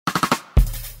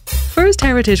First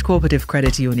Heritage Cooperative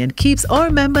Credit Union keeps our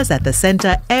members at the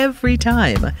center every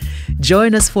time.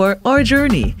 Join us for Our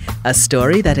Journey, a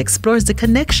story that explores the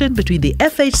connection between the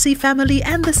FHC family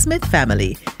and the Smith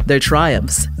family, their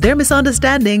triumphs, their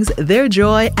misunderstandings, their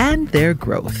joy, and their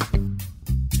growth.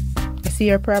 You see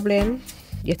your problem?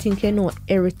 You think you know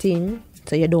everything,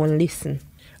 so you don't listen.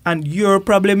 And your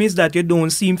problem is that you don't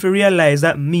seem to realize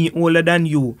that me older than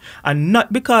you. And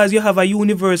not because you have a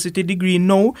university degree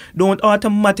now, don't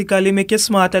automatically make you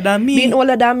smarter than me. Being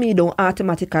older than me don't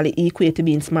automatically equate to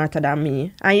being smarter than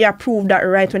me. And you proved that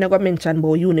right when you got mentioned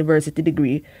about university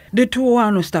degree. The two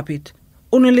want to stop it.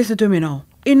 Uno listen to me now.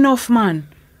 Enough, man.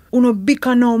 Uno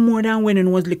bicker now more than when it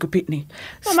was little pitney.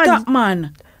 Stop,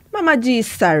 man. Mama G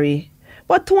is sorry.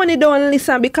 But Tony don't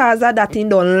listen because of that he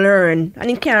don't learn.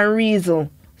 And he can't reason.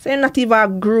 So you not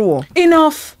even grow.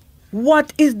 Enough.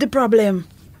 What is the problem?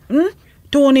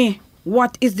 Tony,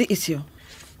 what is the issue?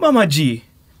 Mama G,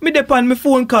 me depend my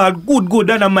phone call good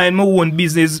and I mind my own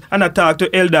business and I talk to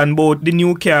Eldon about the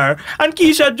new car. And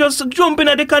Keisha just jump in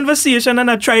at the conversation and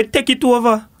I try to take it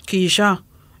over. Keisha,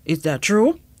 is that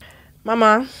true?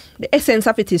 Mama, the essence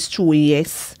of it is true,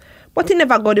 yes. But it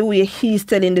never got the way he's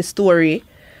telling the story.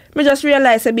 Me just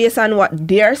realize that based on what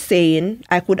they're saying,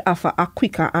 I could offer a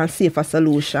quicker and safer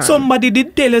solution. Somebody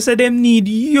did tell us that them need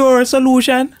your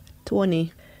solution.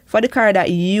 Tony, for the car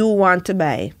that you want to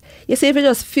buy, you see if you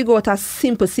just figure out a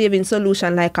simple saving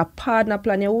solution like a partner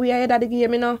plan, you're way ahead of the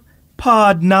game, you know?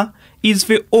 Partner is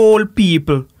for all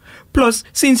people. Plus,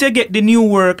 since you get the new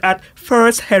work at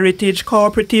First Heritage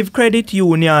Cooperative Credit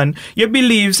Union, you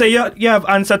believe so you have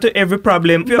answer to every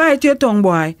problem. Bite your tongue,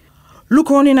 boy. Look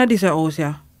on in at this house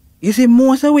here. You see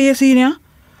most of what you see here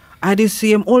are the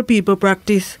same old people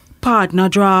practice partner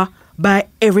draw by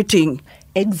everything.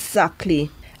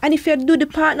 Exactly. And if you do the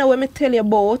partner when me tell you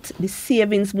about, the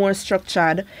savings more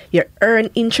structured, you earn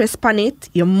interest on it,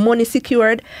 your money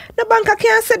secured, the banker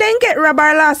can't say then get robbed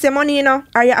or lost your money, you know,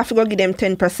 or you have to go give them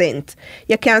 10%.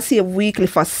 You can save weekly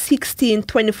for 16,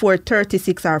 24,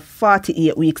 36 or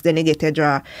 48 weeks, then you get a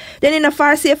draw. Then in a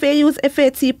far safer, you use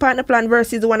FHC partner plan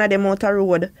versus the one of them outer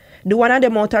road. The one of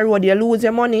them outer road, you lose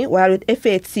your money, while with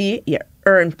FHC, you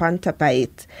earn on top of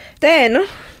it. Then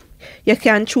you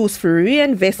can choose to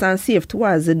reinvest and save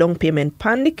towards the down payment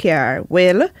on the car.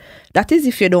 Well, that is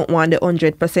if you don't want the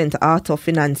 100% auto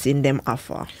financing them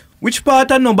offer. Which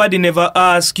part of nobody never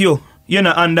ask you? You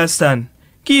not understand.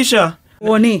 Keisha.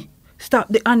 Tony, stop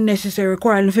the unnecessary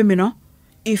quarreling for me now.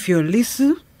 If you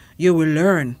listen, you will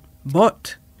learn.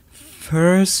 But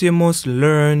first you must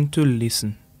learn to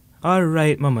listen.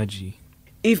 Alright, Mama G.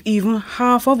 If even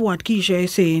half of what Keisha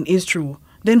is saying is true,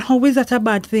 then how is that a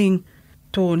bad thing?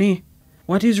 Tony,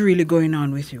 what is really going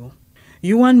on with you?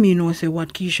 You and me know say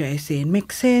what Keisha is saying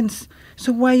makes sense.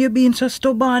 So why you being so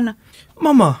stubborn?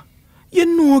 Mama, you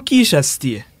know Keisha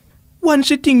stay. Once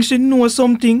she thinks she knows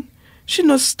something, she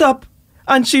not stop.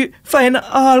 And she find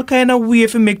all kind of way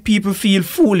to make people feel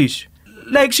foolish.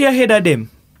 Like she ahead of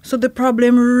them. So the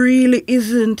problem really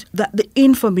isn't that the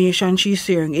information she's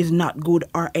sharing is not good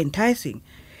or enticing.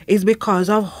 It's because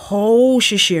of how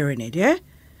she's sharing it, yeah?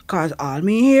 Because all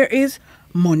me here is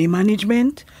money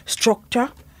management,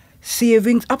 structure,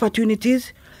 savings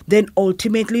opportunities, then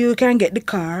ultimately you can get the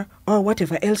car or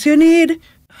whatever else you need.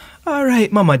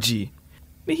 Alright, Mama G.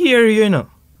 Me hear you, you know.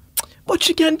 But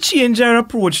she can change her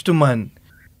approach to man.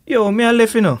 Yo, me I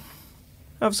left, you know.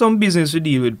 Have some business to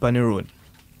deal with on the road.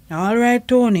 Alright,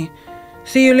 Tony.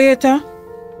 See you later.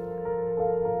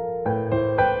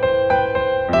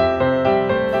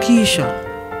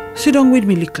 Keisha, sit down with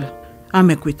me little and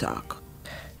make we talk.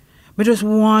 I just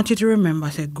want you to remember,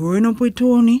 say, growing up with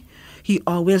Tony, he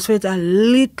always felt a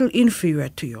little inferior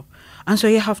to you. And so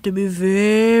you have to be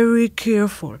very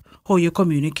careful how you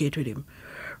communicate with him.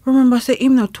 Remember, say,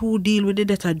 him not to deal with the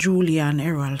death of Julia and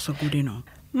Errol so good, you know.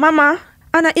 Mama,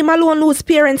 and him alone lose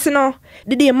parents, you know.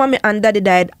 The day mommy and daddy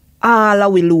died,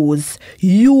 all we lose.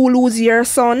 You lose your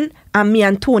son, and me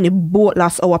and Tony both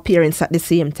lost our parents at the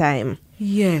same time.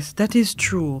 Yes, that is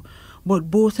true.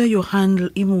 But both of you handle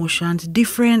emotions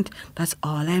different. That's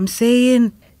all I'm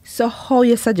saying. So how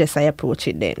you suggest I approach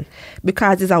it then?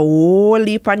 Because there's a whole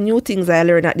heap of new things I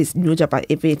learned at this new job at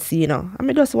FHC, you know.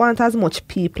 I just want as much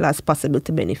people as possible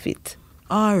to benefit.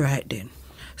 All right then.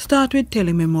 Start with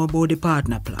telling me more about the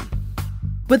partner plan.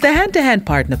 With the hand-to-hand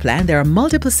partner plan, there are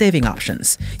multiple saving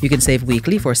options. You can save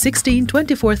weekly for 16,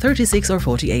 24, 36 or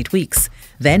 48 weeks.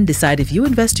 Then decide if you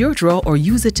invest your draw or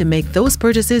use it to make those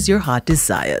purchases your heart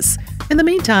desires. In the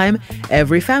meantime,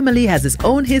 every family has its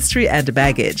own history and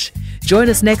baggage. Join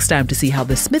us next time to see how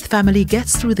the Smith family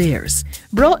gets through theirs.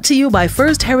 Brought to you by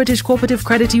First Heritage Cooperative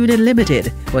Credit Union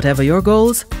Limited. Whatever your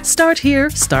goals, start here,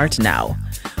 start now.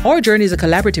 Our Journey is a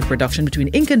collaborative production between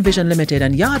Ink and Vision Limited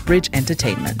and Yardbridge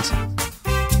Entertainment.